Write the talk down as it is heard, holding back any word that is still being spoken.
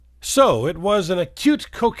So, it was an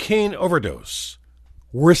acute cocaine overdose.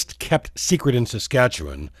 Worst kept secret in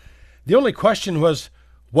Saskatchewan. The only question was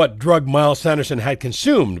what drug Miles Sanderson had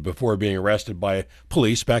consumed before being arrested by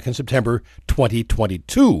police back in September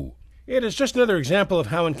 2022. It is just another example of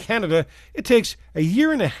how in Canada it takes a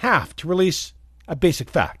year and a half to release a basic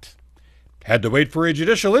fact. Had to wait for a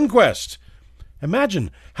judicial inquest. Imagine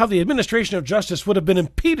how the administration of justice would have been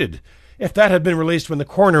impeded if that had been released when the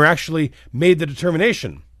coroner actually made the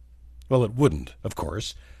determination. Well, it wouldn't, of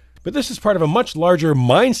course. But this is part of a much larger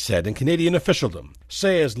mindset in Canadian officialdom.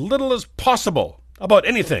 Say as little as possible about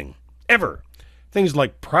anything, ever. Things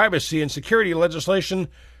like privacy and security legislation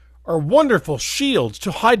are wonderful shields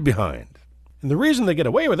to hide behind. And the reason they get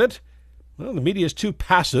away with it, well, the media is too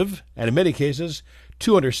passive, and in many cases,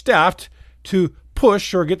 too understaffed to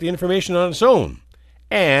push or get the information on its own.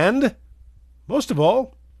 And, most of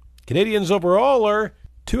all, Canadians overall are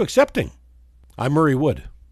too accepting. I'm Murray Wood.